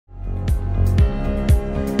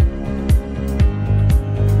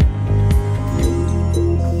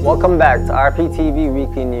Welcome back to RPTV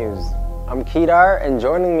Weekly News. I'm Kedar, and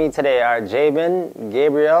joining me today are Jabin,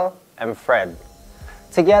 Gabriel, and Fred.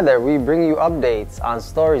 Together, we bring you updates on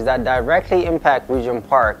stories that directly impact Regent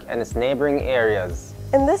Park and its neighboring areas.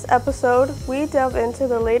 In this episode, we delve into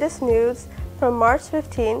the latest news from March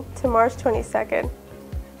 15 to March 22nd.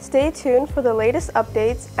 Stay tuned for the latest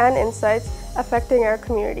updates and insights affecting our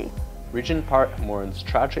community. Regent Park mourns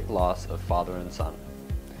tragic loss of father and son.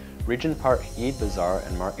 Regent Park Eid Bazaar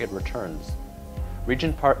and Market returns.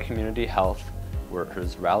 Regent Park community health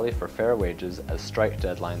workers rally for fair wages as strike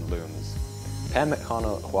deadline looms.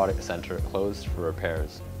 McConnell Aquatic Center closed for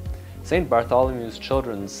repairs. St. Bartholomew's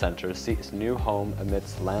Children's Center seeks new home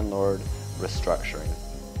amidst landlord restructuring.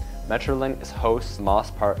 Metrolinx hosts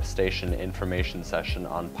Moss Park Station information session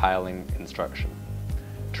on piling construction.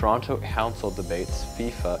 Toronto Council debates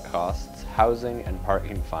FIFA costs, housing and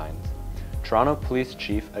parking fines. Toronto Police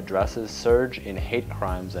Chief addresses surge in hate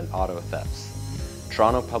crimes and auto thefts.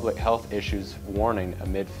 Toronto Public Health issues warning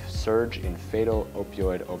amid surge in fatal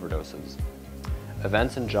opioid overdoses.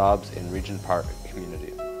 Events and jobs in Regent Park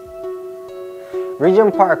community.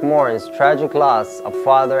 Regent Park mourns tragic loss of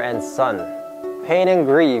father and son. Pain and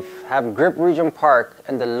grief have gripped Regent Park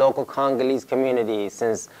and the local Congolese community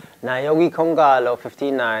since Nayogi Kongalo,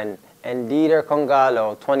 59, and Dieter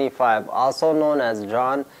Kongalo, 25, also known as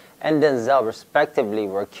John and Denzel respectively,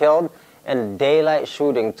 were killed in a daylight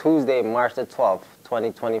shooting Tuesday, March the 12th,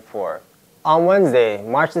 2024. On Wednesday,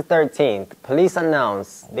 March the 13th, police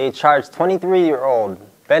announced they charged 23-year-old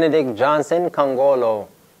Benedict Johnson Kongolo,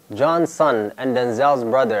 John's son and Denzel's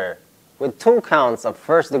brother, with 2 counts of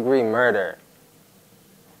first-degree murder.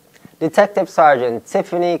 Detective Sergeant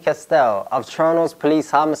Tiffany Castell of Toronto's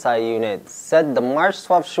Police Homicide Unit said the March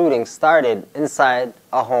 12th shooting started inside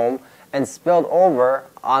a home and spilled over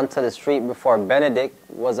onto the street before Benedict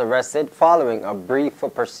was arrested following a brief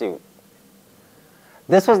pursuit.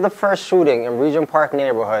 This was the first shooting in Regent Park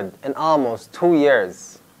neighborhood in almost 2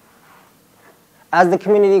 years. As the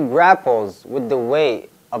community grapples with the weight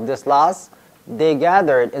of this loss, they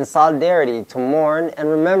gathered in solidarity to mourn and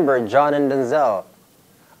remember John and Denzel.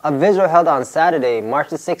 A vigil held on Saturday, March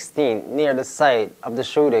the 16th, near the site of the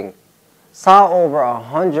shooting, saw over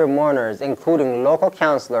 100 mourners, including local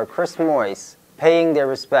councillor Chris Moyce, paying their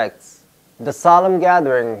respects. The solemn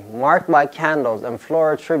gathering, marked by candles and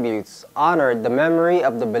floral tributes, honored the memory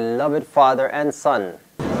of the beloved father and son.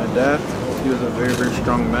 My dad, he was a very, very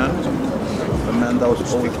strong man. A man that was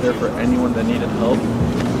always there for anyone that needed help.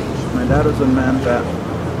 My dad was a man that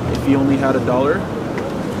if he only had $1,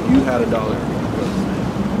 you had $1.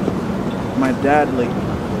 My dad,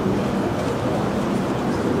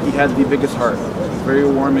 he had the biggest heart, very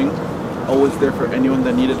warming, always there for anyone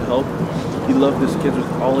that needed help. He loved his kids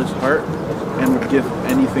with all his heart and would give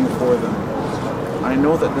anything for them. I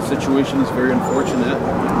know that the situation is very unfortunate,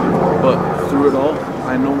 but through it all,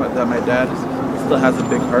 I know that my dad still has a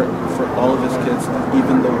big heart for all of his kids,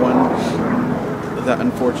 even the one that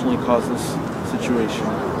unfortunately caused this situation.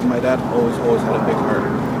 My dad always had a big heart.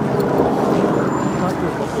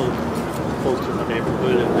 Folks in the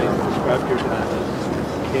neighborhood, and they described your dad as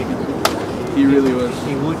king. He really was.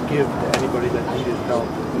 He would give to anybody that needed help.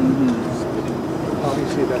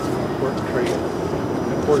 Obviously, that's an important trait.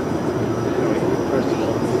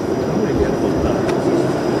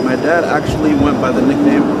 My dad actually went by the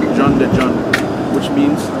nickname John de John, which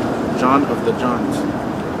means John of the Johns.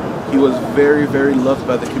 He was very, very loved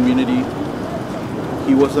by the community.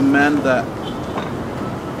 He was a man that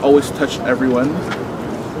always touched everyone.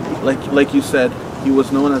 Like you said, he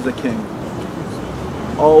was known as a king.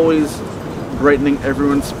 Always brightening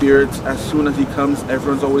everyone's spirits. As soon as he comes,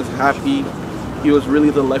 everyone's always happy. He was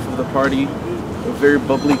really the life of the party. A very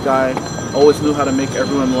bubbly guy. Always knew how to make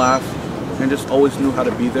everyone laugh. And just always knew how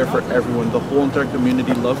to be there for everyone. The whole entire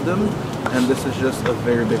community loved him. And this is just a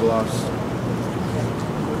very big loss.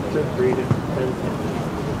 Just read it. And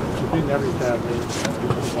between every family,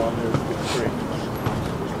 people on there, it's great.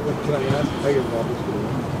 What can I ask? How your mom is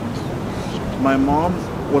doing? My mom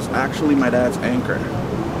was actually my dad's anchor.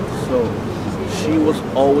 So she was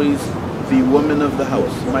always the woman of the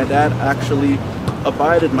house. My dad actually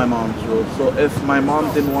abided my mom's rules. So if my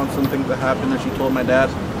mom didn't want something to happen and she told my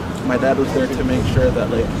dad was there to make sure that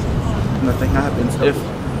nothing happens. If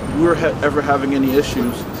we were ever having any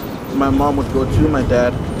issues, my mom would go to my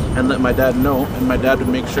dad and let my dad know, and my dad would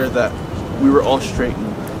make sure that we were all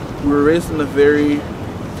straightened. We were raised in a very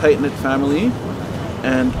tight-knit family,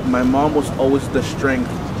 and my mom was always the strength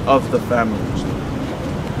of the family.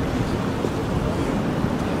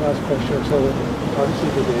 Last question. So obviously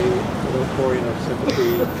today, pouring of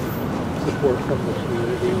sympathy, support from the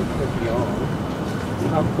community and beyond.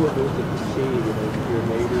 how cool is it to see, your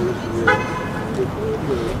neighbors, your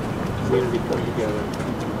community come together?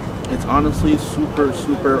 It's honestly super,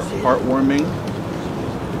 super heartwarming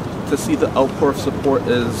to see the outpour of support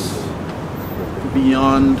is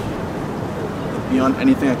beyond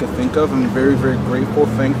anything I could think of. I'm very, very grateful,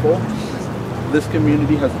 thankful. This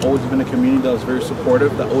community has always been a community that was very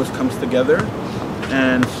supportive, that always comes together.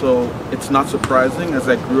 And so it's not surprising, as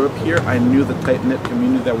I grew up here, I knew the tight-knit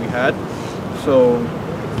community that we had. So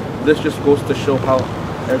this just goes to show how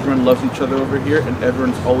everyone loves each other over here and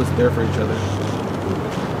everyone's always there for each other.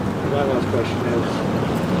 My last question is,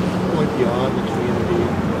 going beyond the community,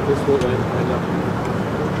 this will end up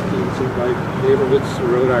being by neighborhoods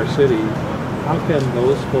throughout our city. How can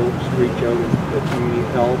those folks reach out if you need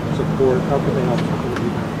help, support? How can they help support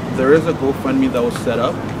you? There is a GoFundMe that was set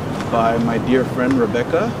up by my dear friend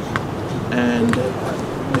Rebecca, and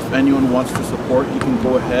if anyone wants to support, you can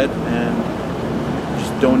go ahead and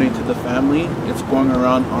just donate to the family. It's going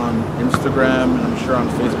around on Instagram and I'm sure on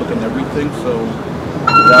Facebook and everything, so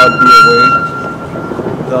that would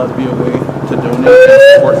be a way to donate and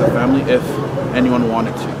support the family if anyone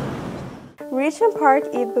wanted to. Regent Park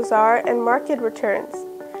Eid Bazaar and Market returns.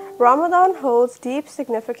 Ramadan holds deep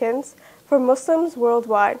significance for Muslims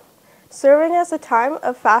worldwide, serving as a time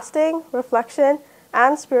of fasting, reflection,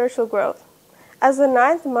 and spiritual growth. As the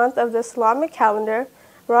 9th month of the Islamic calendar,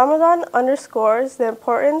 Ramadan underscores the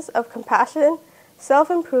importance of compassion,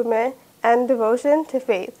 self-improvement, and devotion to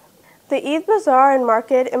faith. The Eid Bazaar and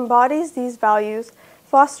Market embodies these values,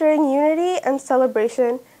 fostering unity and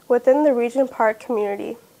celebration within the Regent Park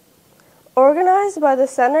community. Organized by the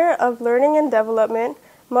Center of Learning and Development,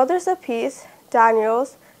 Mothers of Peace,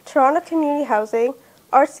 Daniels, Toronto Community Housing,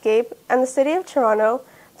 Artscape, and the City of Toronto,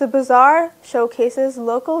 the bazaar showcases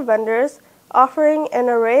local vendors offering an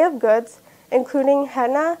array of goods, including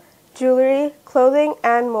henna, jewelry, clothing,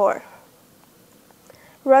 and more.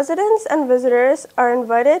 Residents and visitors are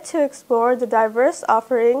invited to explore the diverse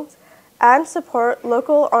offerings and support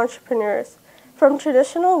local entrepreneurs, from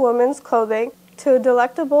traditional women's clothing to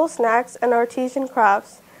delectable snacks and artisan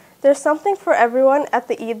crafts. There's something for everyone at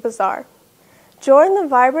the Eid Bazaar. Join the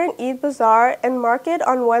vibrant Eid Bazaar and Market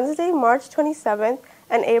on Wednesday, March 27th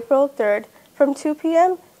and April 3rd from 2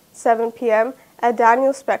 p.m. 7 p.m. at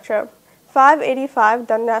Daniel Spectrum, 585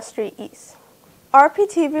 Dundas Street East.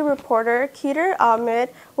 RPTV reporter Kedar Ahmed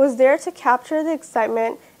was there to capture the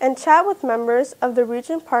excitement and chat with members of the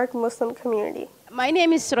Regent Park Muslim community. My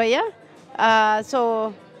name is Suraya.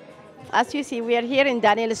 As you see, we are here in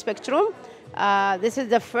Daniel Spectrum. This is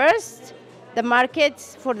the market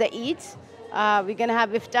for the Eid. We're going to have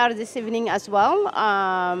iftar this evening as well,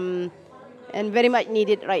 and very much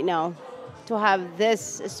needed right now to have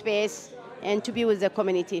this space and to be with the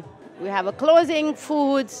community. We have a clothing,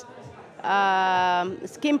 foods,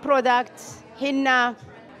 skin products, henna,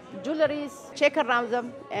 jewelries. Check around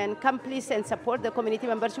them and come please and support the community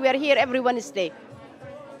members. We are here every Wednesday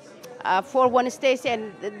for Wednesdays,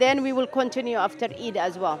 and then we will continue after Eid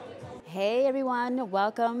as well. Hey everyone,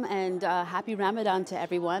 welcome and happy Ramadan to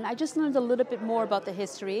everyone. I just learned a little bit more about the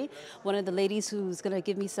history. One of the ladies who's going to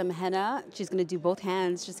give me some henna, she's going to do both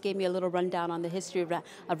hands, just gave me a little rundown on the history of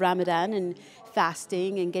Ramadan and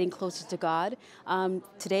fasting and getting closer to God.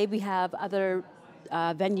 Today we have other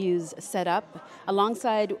venues set up.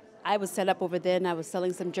 Alongside, I was set up over there and I was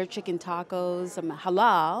selling some jerk chicken tacos, some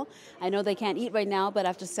halal. I know they can't eat right now, but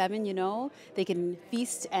after 7, you know, they can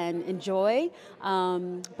feast and enjoy.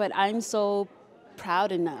 But I'm so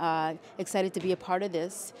proud and excited to be a part of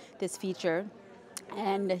this feature.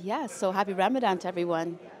 And yeah, so happy Ramadan to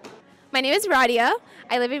everyone. My name is Radia.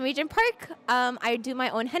 I live in Regent Park. I do my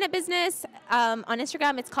own henna business. On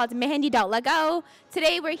Instagram, it's called mehendi.lagao.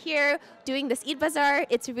 Today, we're here doing this Eid Bazaar.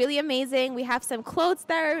 It's really amazing. We have some clothes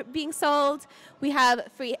that are being sold. We have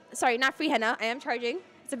not free henna. I am charging.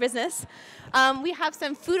 It's a business. We have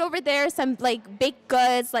some food over there, some like baked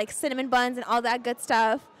goods, like cinnamon buns and all that good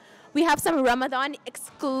stuff. We have some Ramadan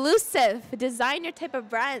exclusive designer type of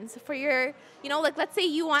brands for your, like let's say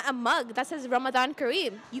you want a mug that says Ramadan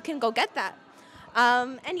Kareem. You can go get that.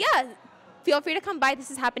 And yeah, feel free to come by. This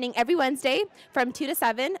is happening every Wednesday from 2 to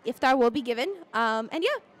 7. Iftar will be given. And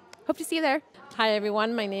yeah, hope to see you there. Hi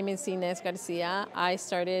everyone, my name is Inez Garcia. I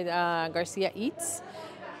started Garcia Eats.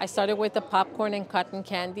 I started with the popcorn and cotton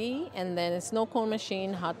candy, and then a snow cone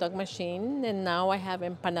machine, hot dog machine, and now I have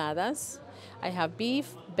empanadas. I have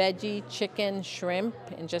beef, veggie, chicken, shrimp,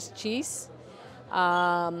 and just cheese.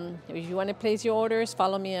 If you want to place your orders,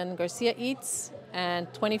 follow me on Garcia Eats,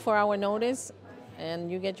 and 24-hour notice,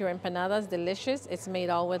 and you get your empanadas delicious. It's made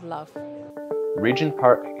all with love. Regent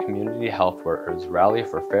Park community health workers rally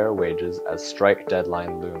for fair wages as strike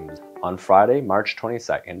deadline looms. On Friday, March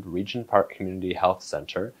 22nd, Regent Park Community Health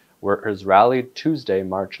Center workers rallied Tuesday,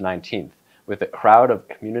 March 19th, with a crowd of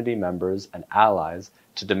community members and allies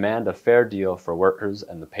to demand a fair deal for workers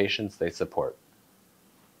and the patients they support.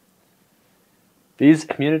 These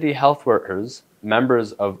community health workers,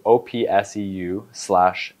 members of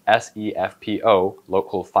OPSEU/SEFPO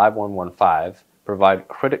Local 5115, provide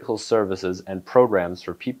critical services and programs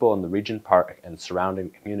for people in the Regent Park and surrounding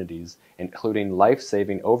communities, including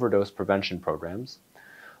life-saving overdose prevention programs,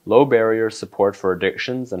 low-barrier support for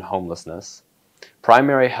addictions and homelessness,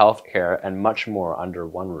 primary health care, and much more under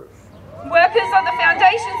one roof. Workers are the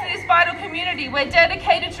foundations of this vital community. We're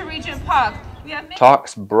dedicated to Regent Park.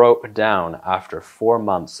 Talks broke down after 4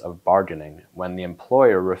 months of bargaining when the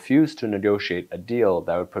employer refused to negotiate a deal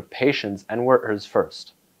that would put patients and workers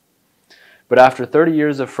first. But after 30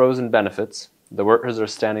 years of frozen benefits, the workers are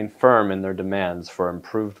standing firm in their demands for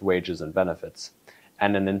improved wages and benefits,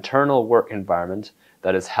 and an internal work environment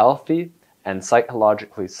that is healthy and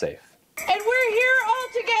psychologically safe. And we're here all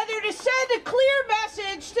together to send a clear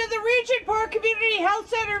message to the Regent Park Community Health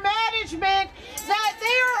Center management that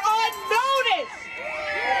they are on notice.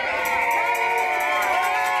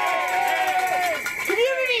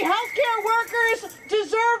 Community healthcare workers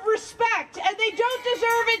deserve respect, and they don't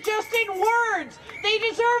deserve it just in words. They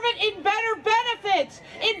deserve it in better benefits,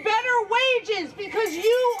 in better wages, because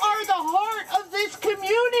you are the heart of this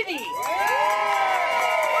community.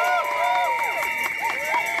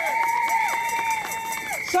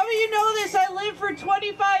 Some of you know this, I lived for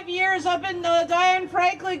 25 years up in the Diane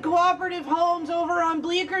Franklin Cooperative Homes over on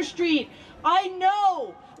Bleecker Street. I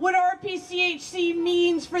know what RPCHC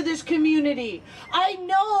means for this community. I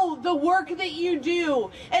know the work that you do,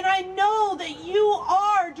 and I know that you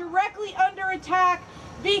are directly under attack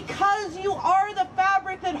because you are the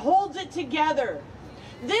fabric that holds it together.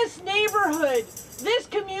 This neighborhood, this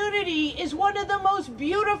community is one of the most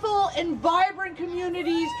beautiful and vibrant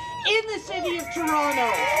communities in the city of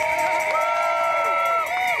Toronto.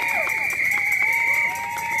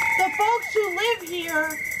 The folks who live here,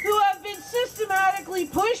 who have been systematically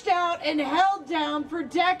pushed out and held down for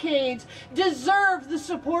decades, deserve the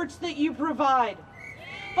supports that you provide.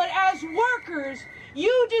 But as workers,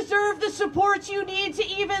 you deserve the supports you need to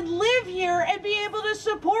even live here and be able to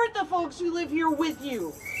support the folks who live here with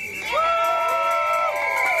you.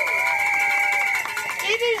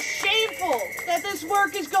 It is shameful that this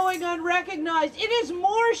work is going unrecognized. It is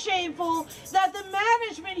more shameful that the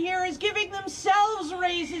management here is giving themselves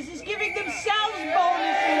raises, is giving themselves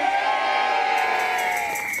bonuses.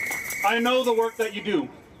 I know the work that you do.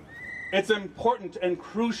 It's important and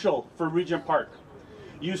crucial for Regent Park.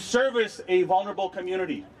 You service a vulnerable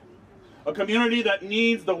community, a community that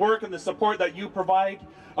needs the work and the support that you provide,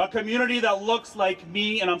 a community that looks like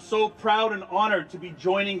me, and I'm so proud and honored to be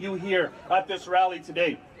joining you here at this rally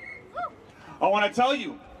today. I want to tell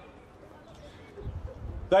you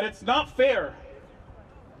that it's not fair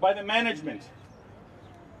by the management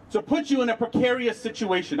to put you in a precarious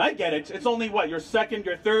situation. I get it. It's only, what, your second,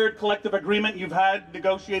 your third collective agreement you've had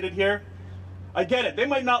negotiated here? I get it. They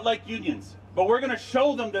might not like unions, but we're going to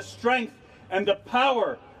show them the strength and the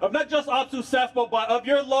power of not just OPSU CEFPO, but of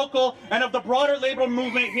your local and of the broader labor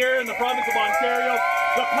movement here in the province of Ontario,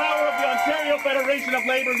 the power of the Ontario Federation of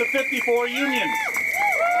Labour and the 54 unions.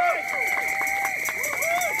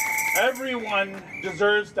 Everyone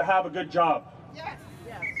deserves to have a good job.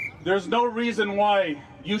 There's no reason why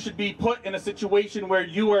you should be put in a situation where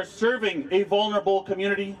you are serving a vulnerable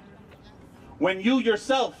community when you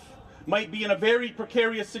yourself might be in a very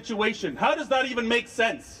precarious situation. How does that even make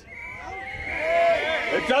sense?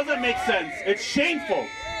 It doesn't make sense. It's shameful.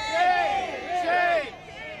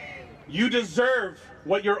 You deserve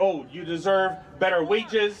what you're owed. You deserve better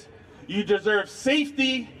wages. You deserve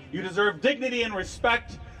safety. You deserve dignity and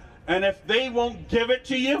respect. And if they won't give it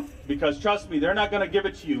to you, because trust me, they're not going to give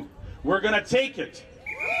it to you, we're going to take it.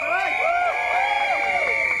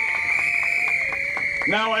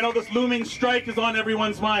 Now, I know this looming strike is on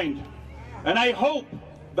everyone's mind, and I hope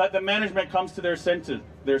that the management comes to their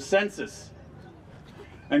senses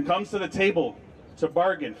and comes to the table to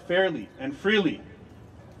bargain fairly and freely.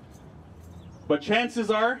 But chances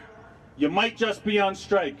are, you might just be on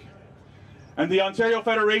strike. And the Ontario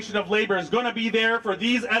Federation of Labour is going to be there for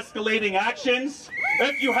these escalating actions.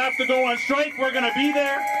 If you have to go on strike, we're going to be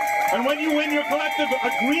there. And when you win your collective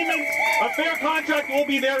agreement, a fair contract will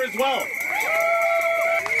be there as well.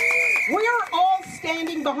 We're all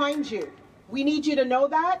standing behind you. We need you to know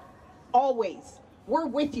that, always. we're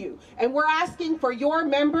with you. And we're asking for your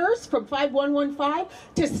members from 5115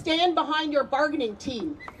 to stand behind your bargaining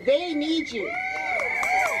team. They need you.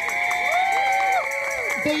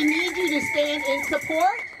 They need you to stand in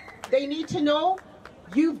support. They need to know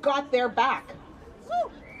you've got their back.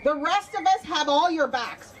 The rest of us have all your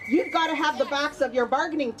backs. You've got to have the backs of your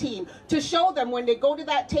bargaining team to show them when they go to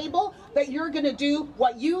that table that you're going to do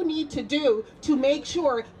what you need to do to make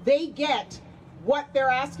sure they get what they're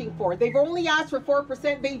asking for. They've only asked for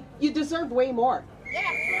 4%. You deserve way more.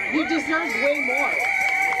 You deserve way more.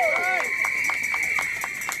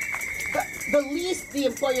 The least the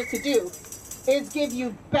employer could do is give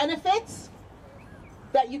you benefits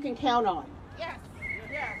that you can count on.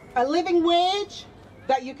 A living wage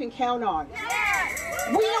that you can count on.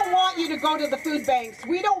 We don't want you to go to the food banks.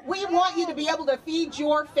 We want you to be able to feed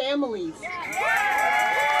your families.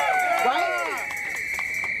 Right?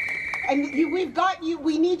 And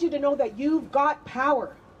we need you to know that you've got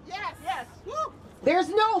power. There's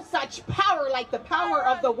no such power like the power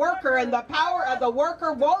of the worker, and the power of the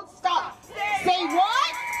worker won't stop. Say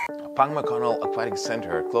what? McConnell Aquatic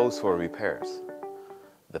Center closed for repairs.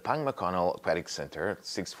 The McConnell Aquatic Center,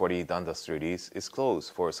 640 Dundas Street East, is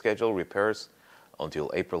closed for scheduled repairs until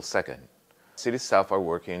April 2nd. City staff are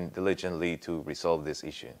working diligently to resolve this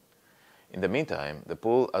issue. In the meantime, the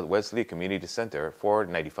pool at Wesley Community Center,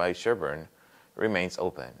 495 Sherburne, remains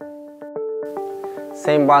open.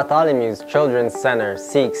 St. Bartholomew's Children's Center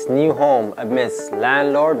seeks new home amidst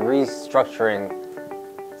landlord restructuring.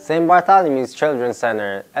 St. Bartholomew's Children's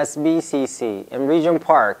Center, SBCC, in Regent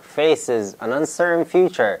Park faces an uncertain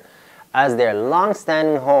future as their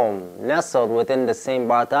long-standing home, nestled within the St.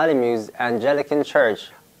 Bartholomew's Anglican Church,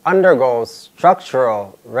 undergoes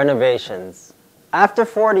structural renovations. After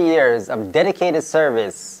 40 years of dedicated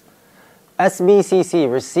service,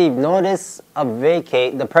 SBCC received notice of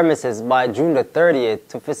vacate the premises by June the 30th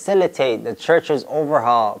to facilitate the church's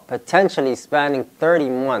overhaul, potentially spanning 30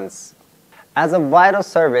 months. As a vital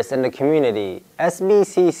service in the community,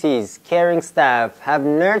 SBCC's caring staff have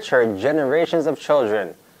nurtured generations of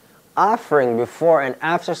children, offering before and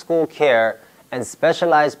after school care and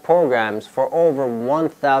specialized programs for over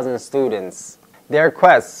 1,000 students. Their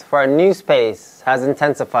quest for a new space has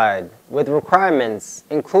intensified, with requirements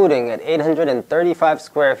including an 835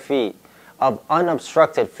 square feet of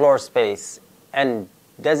unobstructed floor space and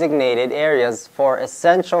designated areas for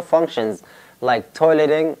essential functions like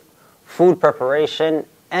toileting, food preparation,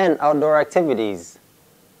 and outdoor activities.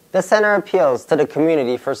 The center appeals to the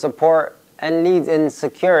community for support and leads in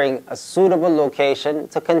securing a suitable location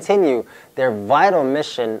to continue their vital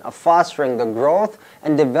mission of fostering the growth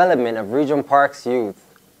and development of Regent Park's youth.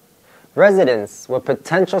 Residents with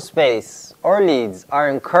potential space or leads are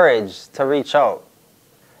encouraged to reach out,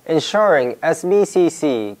 ensuring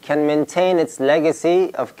SBCC can maintain its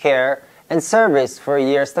legacy of care and service for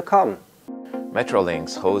years to come.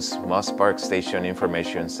 Metrolinx hosts Moss Park Station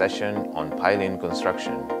information session on piling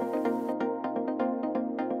construction.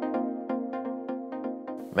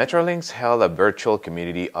 Metrolinx held a virtual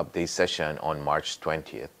community update session on March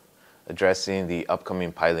 20th, addressing the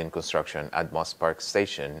upcoming piling construction at Moss Park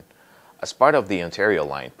Station as part of the Ontario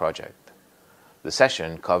Line project. The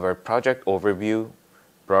session covered project overview,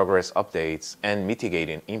 progress updates, and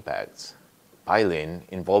mitigating impacts. Piling,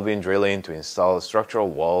 involving drilling to install structural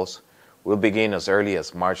walls, will begin as early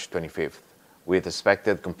as March 25th, with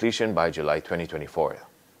expected completion by July 2024.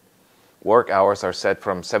 Work hours are set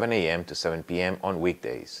from 7 a.m. to 7 p.m. on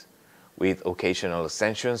weekdays, with occasional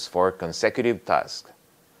extensions for consecutive tasks.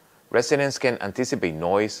 Residents can anticipate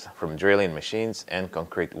noise from drilling machines and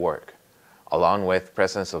concrete work, along with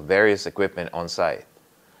presence of various equipment on site.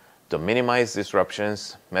 To minimize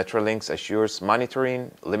disruptions, Metrolinx assures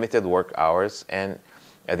monitoring, limited work hours, and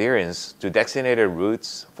adherence to designated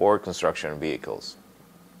routes for construction vehicles.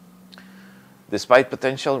 Despite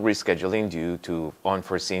potential rescheduling due to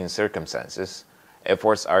unforeseen circumstances,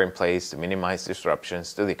 efforts are in place to minimize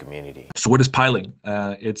disruptions to the community. So what is piling?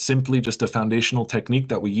 It's simply just a foundational technique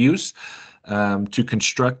that we use to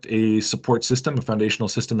construct a support system, a foundational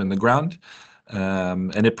system in the ground.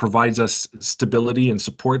 And it provides us stability and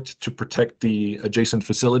support to protect the adjacent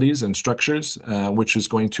facilities and structures, which is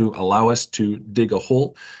going to allow us to dig a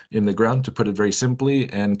hole in the ground, to put it very simply,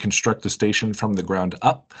 and construct the station from the ground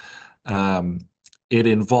up. It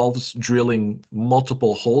involves drilling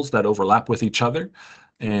multiple holes that overlap with each other,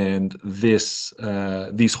 and these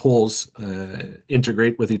holes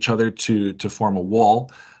integrate with each other to form a wall,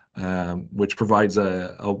 which provides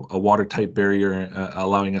a watertight barrier,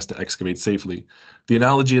 allowing us to excavate safely. The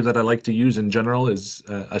analogy that I like to use in general is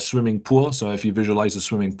a swimming pool. So if you visualize a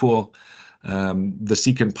swimming pool, The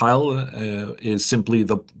secant pile is simply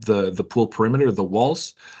the pool perimeter, the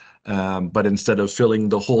walls. But instead of filling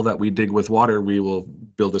the hole that we dig with water, we will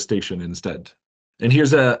build a station instead. And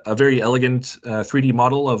here's a very elegant 3D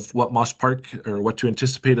model of what Moss Park, or what to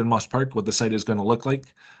anticipate in Moss Park, what the site is going to look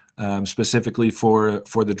like, specifically for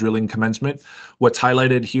the drilling commencement. What's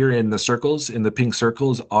highlighted here in the circles, in the pink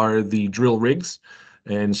circles, are the drill rigs.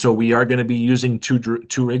 And so we are going to be using two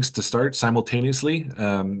rigs to start simultaneously.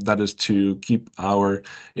 That is to keep our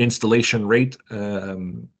installation rate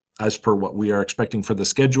as per what we are expecting for the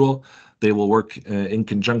schedule. They will work in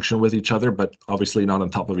conjunction with each other, but obviously not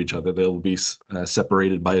on top of each other. They will be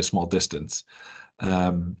separated by a small distance.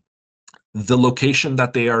 The location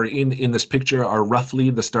that they are in this picture are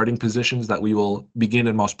roughly the starting positions that we will begin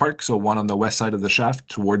in Moss Park. So one on the west side of the shaft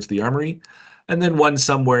towards the Armory, and then one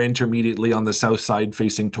somewhere intermediately on the south side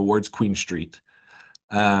facing towards Queen Street.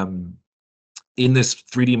 In this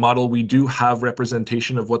 3D model, we do have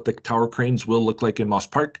representation of what the tower cranes will look like in Moss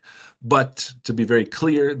Park, but to be very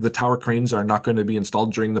clear, the tower cranes are not going to be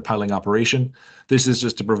installed during the piling operation. This is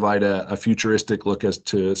just to provide a futuristic look as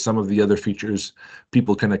to some of the other features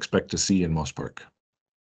people can expect to see in Moss Park.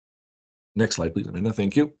 Next slide, please, Amanda.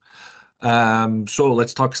 Thank you. So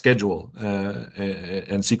let's talk schedule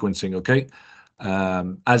and sequencing, okay?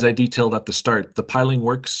 As I detailed at the start, the piling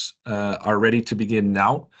works are ready to begin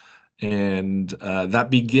now. And that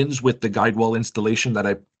begins with the guide wall installation that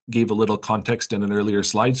I gave a little context in an earlier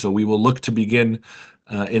slide. So we will look to begin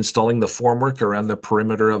installing the formwork around the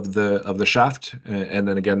perimeter of the shaft. And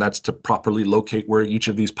then again, that's to properly locate where each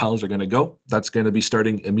of these piles are going to go. That's going to be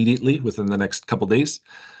starting immediately within the next couple days.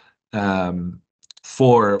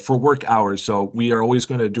 For work hours, so we are always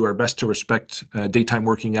going to do our best to respect daytime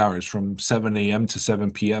working hours from 7 a.m. to 7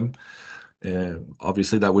 p.m.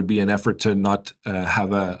 Obviously, that would be an effort to not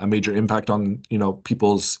have a major impact on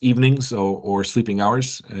people's evenings or sleeping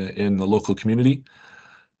hours in the local community.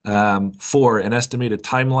 For an estimated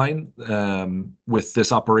timeline, with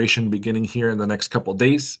this operation beginning here in the next couple of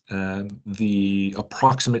days, the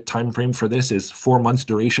approximate time frame for this is 4 months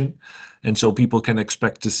duration, and so people can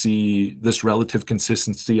expect to see this relative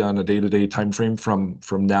consistency on a day-to-day time frame from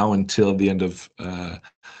now until the end of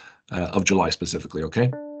July specifically.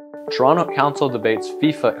 Okay. Toronto Council debates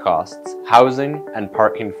FIFA costs, housing, and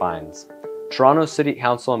parking fines. Toronto City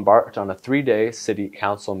Council embarked on a 3-day City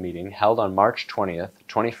Council meeting held on March 20th,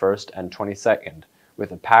 21st, and 22nd,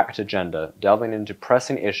 with a packed agenda delving into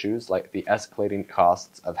pressing issues like the escalating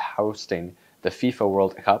costs of hosting the FIFA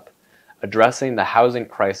World Cup, addressing the housing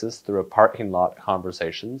crisis through a parking lot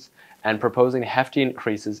conversations, and proposing hefty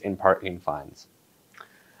increases in parking fines.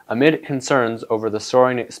 Amid concerns over the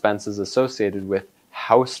soaring expenses associated with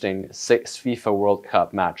hosting 6 FIFA World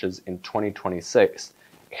Cup matches in 2026,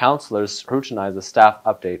 councillors scrutinized the staff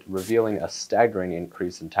update revealing a staggering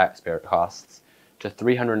increase in taxpayer costs to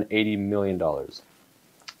 $380 million.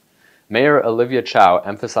 Mayor Olivia Chow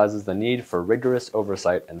emphasizes the need for rigorous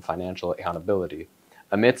oversight and financial accountability,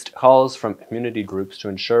 amidst calls from community groups to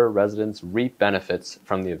ensure residents reap benefits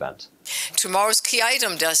from the event. Tomorrow's key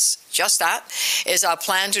item does just that, is our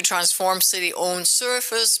plan to transform city-owned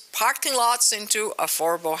surface parking lots into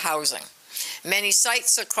affordable housing. Many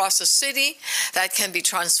sites across the city that can be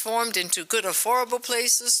transformed into good affordable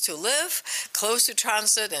places to live, close to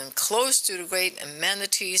transit and close to the great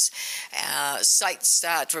amenities, sites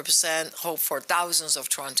that represent hope for thousands of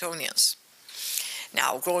Torontonians.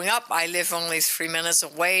 Now, growing up, I live only 3 minutes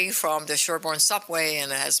away from the Sherbourne subway,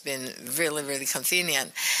 and it has been really, really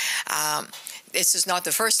convenient. This is not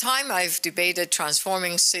the first time I've debated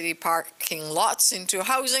transforming city parking lots into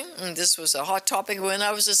housing, and this was a hot topic when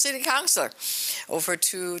I was a city councillor over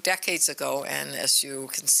 2 decades ago. And as you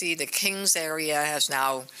can see, the Kings area has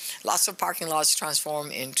now lots of parking lots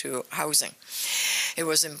transformed into housing. I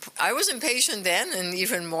was impatient then, and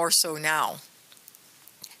even more so now.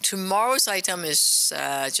 Tomorrow's item is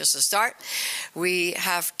just a start. We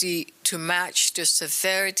have to match the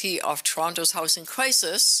severity of Toronto's housing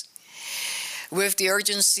crisis with the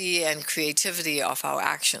urgency and creativity of our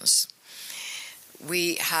actions.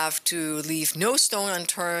 We have to leave no stone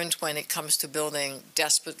unturned when it comes to building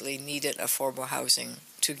desperately needed affordable housing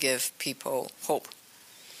to give people hope.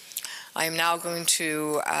 I am now going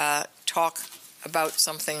to talk about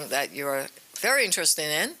something that you're very interested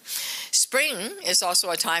in. Spring is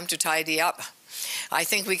also a time to tidy up. I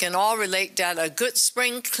think we can all relate that a good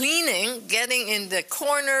spring cleaning, getting in the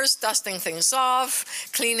corners, dusting things off,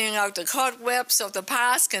 cleaning out the cobwebs of the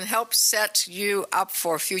past can help set you up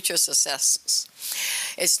for future successes.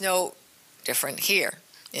 It's no different here.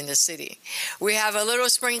 in the city. We have a little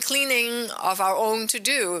spring cleaning of our own to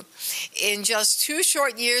do. In just 2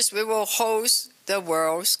 short years, we will host the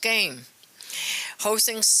World's Game.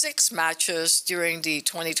 Hosting 6 matches during the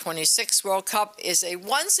 2026 World Cup is a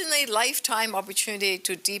once-in-a-lifetime opportunity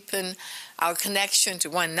to deepen our connection to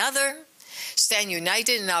one another, stand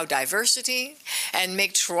united in our diversity, and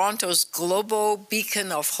make Toronto's global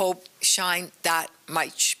beacon of hope shine that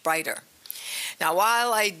much brighter. Now,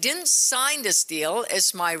 while I didn't sign this deal,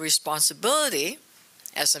 it's my responsibility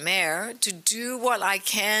as a mayor to do what I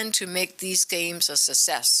can to make these games a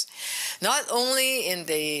success, not only in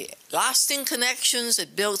the lasting connections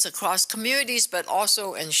it builds across communities, but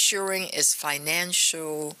also ensuring its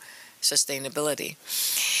financial sustainability.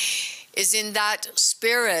 It's in that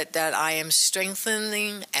spirit that I am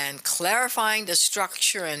strengthening and clarifying the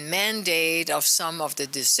structure and mandate of some of the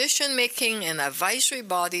decision-making and advisory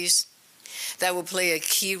bodies that will play a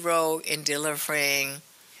key role in delivering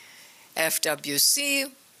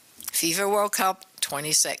FWC FIFA World Cup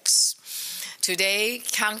 26. Today,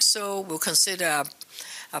 Council will consider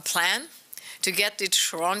a plan to get the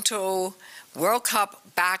Toronto World Cup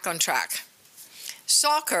back on track.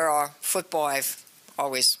 Soccer, or football, I've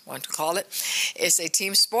always want to call it, is a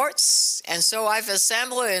team sports, and so I've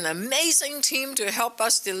assembled an amazing team to help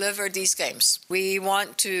us deliver these games. We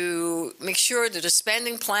want to make sure that the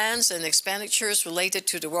spending plans and expenditures related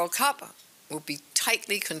to the World Cup will be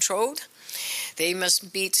tightly controlled. They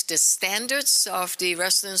must meet the standards of the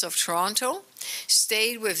residents of Toronto,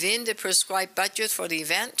 stay within the prescribed budget for the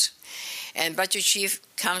event, and Budget Chief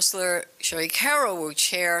Councillor Sherry Carroll will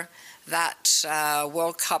chair that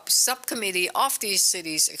World Cup subcommittee of the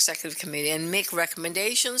city's executive committee and make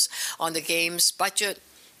recommendations on the game's budget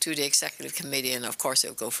to the executive committee, and of course it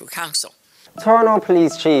will go through council. Toronto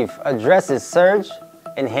Police Chief addresses surge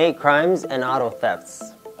in hate crimes and auto thefts.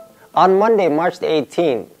 On Monday, March the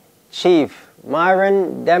 18th, Chief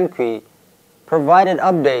Myron Demke provided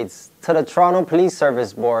updates to the Toronto Police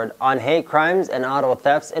Service Board on hate crimes and auto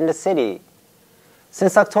thefts in the city.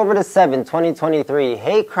 Since October the 7th, 2023,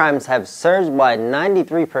 hate crimes have surged by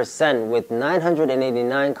 93% with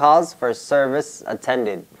 989 calls for service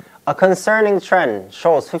attended. A concerning trend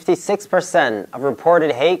shows 56% of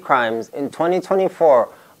reported hate crimes in 2024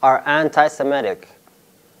 are anti-Semitic,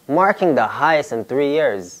 marking the highest in 3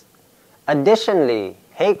 years. Additionally,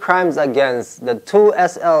 hate crimes against the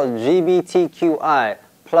 2SLGBTQI+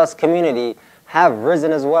 community have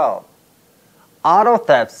risen as well. Auto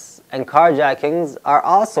thefts and carjackings are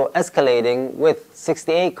also escalating, with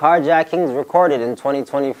 68 carjackings recorded in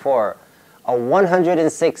 2024, a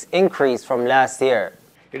 106 increase from last year.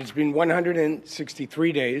 It has been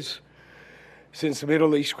 163 days since the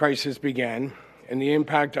Middle East crisis began, and the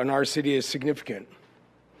impact on our city is significant.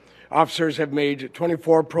 Officers have made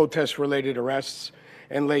 24 protest-related arrests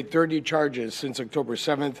and laid 30 charges since October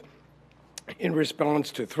 7th in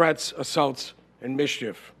response to threats, assaults, and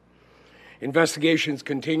mischief. Investigations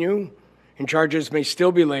continue, and charges may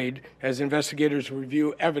still be laid as investigators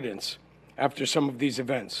review evidence after some of these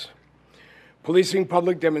events. Policing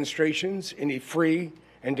public demonstrations in a free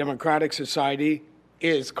and democratic society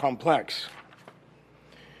is complex.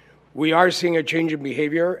 We are seeing a change in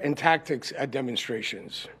behavior and tactics at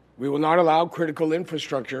demonstrations. We will not allow critical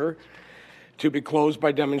infrastructure to be closed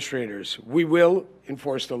by demonstrators. We will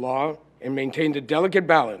enforce the law and maintain the delicate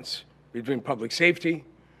balance between public safety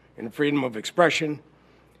and freedom of expression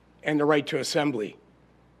and the right to assembly.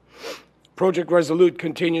 Project Resolute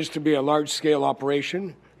continues to be a large-scale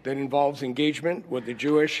operation that involves engagement with the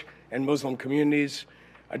Jewish and Muslim communities,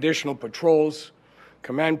 additional patrols,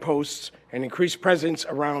 command posts, and increased presence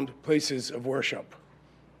around places of worship.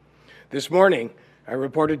 This morning, I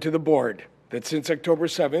reported to the board that since October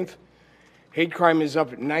 7th, hate crime is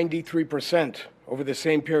up 93% over the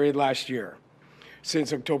same period last year.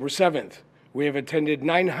 Since October 7th, we have attended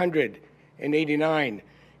 989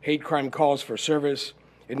 hate crime calls for service,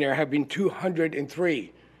 and there have been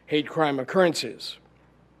 203 hate crime occurrences.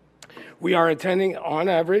 We are attending, on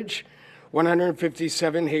average,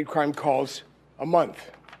 157 hate crime calls a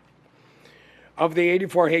month. Of the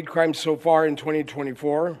 84 hate crimes so far in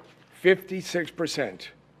 2024, 56%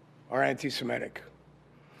 are anti-Semitic.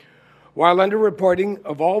 While underreporting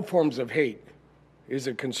of all forms of hate is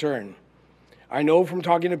a concern, I know from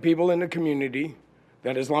talking to people in the community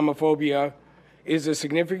that Islamophobia is a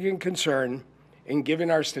significant concern, and given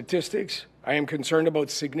our statistics, I am concerned about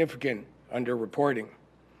significant underreporting.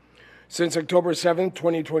 Since October 7,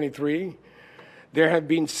 2023, there have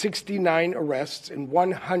been 69 arrests and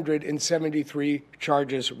 173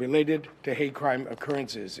 charges related to hate crime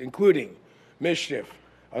occurrences, including mischief,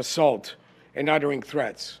 assault, and uttering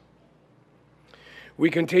threats. We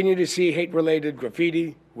continue to see hate-related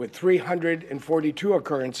graffiti with 342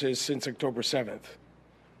 occurrences since October 7th.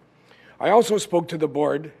 I also spoke to the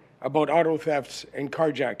board about auto thefts and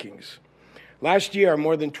carjackings. Last year,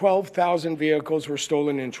 more than 12,000 vehicles were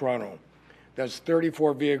stolen in Toronto. That's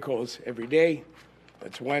 34 vehicles every day.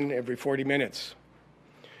 That's one every 40 minutes.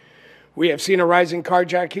 We have seen a rise in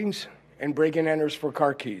carjackings and break-and-enters for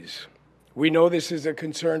car keys. We know this is a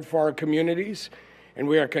concern for our communities, and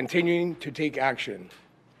we are continuing to take action.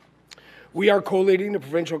 We are co-leading the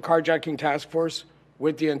Provincial Carjacking Task Force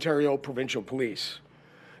with the Ontario Provincial Police.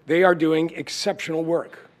 They are doing exceptional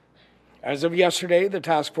work. As of yesterday, the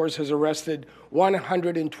task force has arrested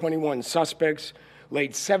 121 suspects,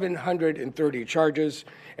 laid 730 charges,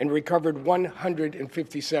 and recovered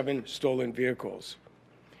 157 stolen vehicles.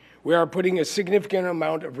 We are putting a significant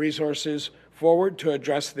amount of resources forward to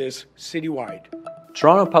address this citywide.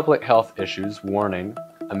 Toronto Public Health issues warning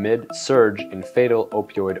amid surge in fatal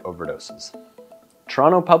opioid overdoses.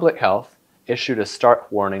 Toronto Public Health issued a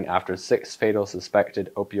stark warning after 6 fatal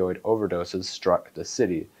suspected opioid overdoses struck the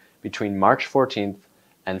city between March 14th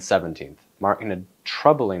and 17th, marking a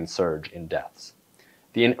troubling surge in deaths.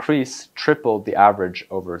 The increase tripled the average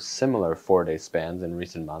over similar 4-day spans in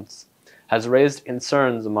recent months, has raised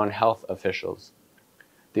concerns among health officials.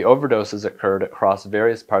 The overdoses occurred across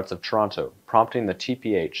various parts of Toronto, prompting the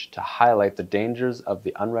TPH to highlight the dangers of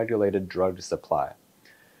the unregulated drug supply.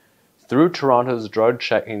 Through Toronto's drug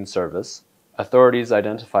checking service, authorities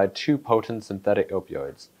identified 2 potent synthetic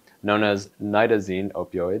opioids, known as nitazene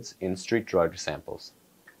opioids, in street drug samples.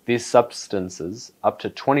 These substances, up to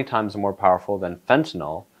 20 times more powerful than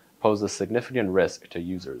fentanyl, pose a significant risk to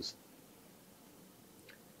users.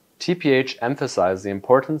 TPH emphasized the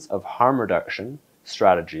importance of harm reduction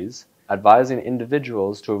strategies, advising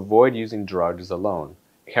individuals to avoid using drugs alone,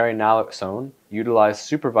 carry naloxone, utilize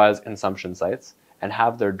supervised consumption sites, and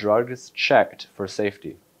have their drugs checked for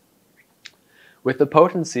safety. With the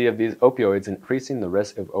potency of these opioids increasing the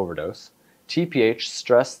risk of overdose, TPH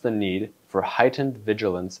stressed the need for heightened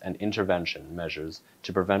vigilance and intervention measures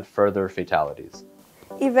to prevent further fatalities.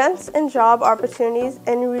 Events and job opportunities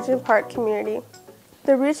in Regent Park community.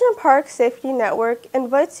 The Regent Park Safety Network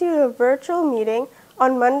invites you to a virtual meeting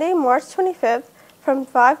on Monday, March 25th from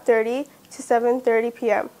 5:30 to 7:30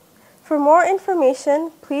 p.m. For more information,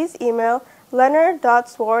 please email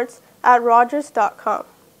leonard.swartz@rogers.com.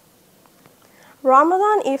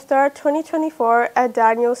 Ramadan Iftar 2024 at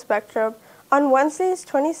Daniel Spectrum on Wednesdays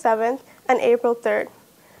 27th and April 3rd.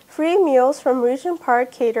 Free meals from Regent Park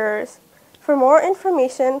caterers. For more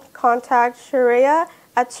information, contact Sharia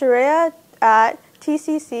at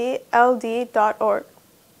tccld.org.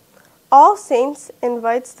 All Saints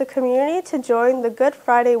invites the community to join the Good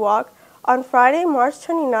Friday Walk on Friday, March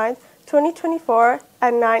 29th, 2024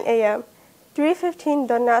 at 9 a.m., 315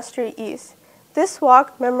 Dundas Street East. This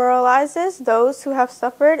walk memorializes those who have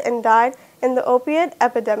suffered and died in the opiate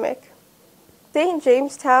epidemic. St.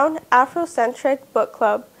 Jamestown Afrocentric Book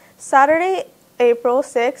Club, Saturday, April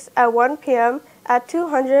 6th at 1 p.m. at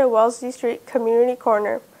 200 Wellesley Street Community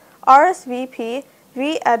Corner. RSVP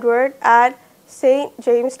V. Edward at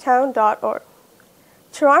stjamestown.org.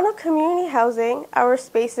 Toronto Community Housing, Our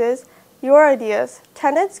Spaces, Your Ideas.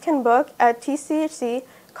 Tenants can book at TCHC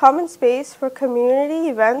Common Space for community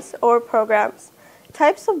events or programs.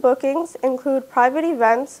 Types of bookings include private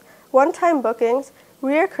events, one-time bookings,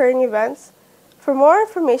 recurring events. For more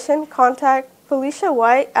information, contact Felicia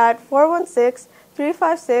White at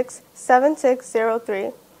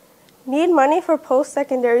 416-356-7603. Need money for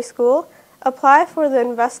post-secondary school? Apply for the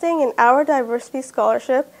Investing in Our Diversity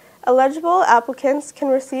Scholarship. Eligible applicants can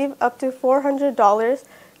receive up to $400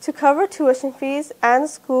 to cover tuition fees and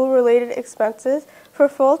school-related expenses for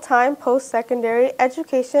full-time post-secondary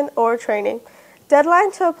education or training. Deadline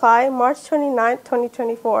to apply March 29,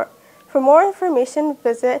 2024. For more information,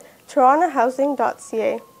 visit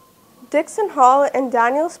torontohousing.ca. Dixon Hall and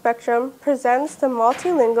Daniel Spectrum presents the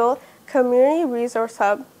Multilingual Community Resource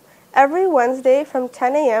Hub every Wednesday from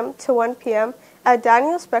 10 a.m. to 1 p.m. at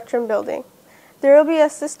Daniel Spectrum Building. There will be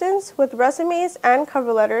assistance with resumes and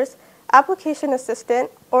cover letters, application assistant,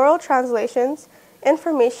 oral translations,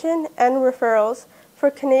 information and referrals for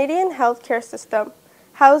Canadian healthcare system,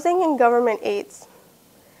 housing and government aids.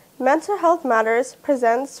 Mental Health Matters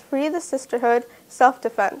presents Free the Sisterhood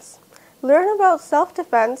Self-Defense. Learn about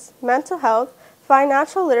self-defense, mental health,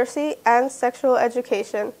 financial literacy, and sexual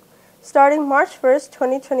education. Starting March 1st,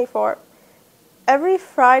 2024. Every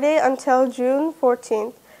Friday until June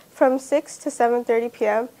 14th from 6 to 7:30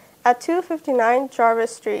 p.m. at 259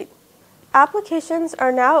 Jarvis Street. Applications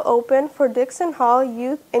are now open for Dixon Hall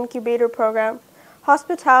Youth Incubator Program.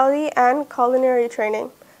 Hospitality and Culinary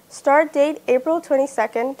Training. Start date April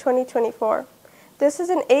 22nd, 2024. This is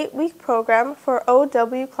an 8-week program for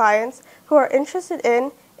OW clients who are interested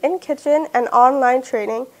in kitchen and online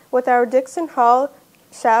training with our Dixon Hall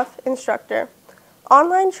chef instructor.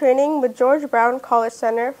 Online training with George Brown College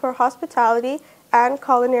Center for Hospitality and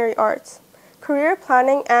Culinary Arts. Career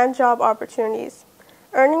planning and job opportunities.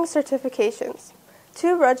 Earning certifications.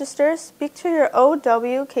 To register, speak to your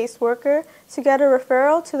OW caseworker to get a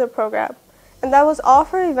referral to the program. And that was all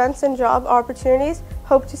for events and job opportunities.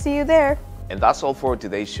 Hope to see you there. And that's all for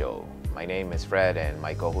today's show. My name is Fred and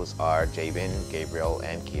my co-hosts are Jabin, Gabriel,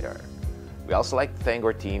 and Kedar. We also like to thank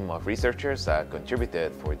our team of researchers that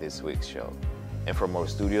contributed for this week's show. And from our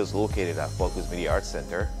studios located at Focus Media Arts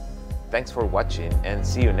Center, thanks for watching and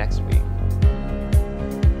see you next week.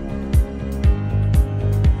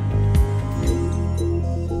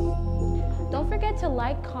 Don't forget to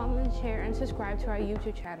like, comment, share, and subscribe to our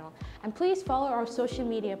YouTube channel. And please follow our social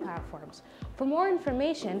media platforms. For more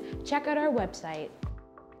information, check out our website.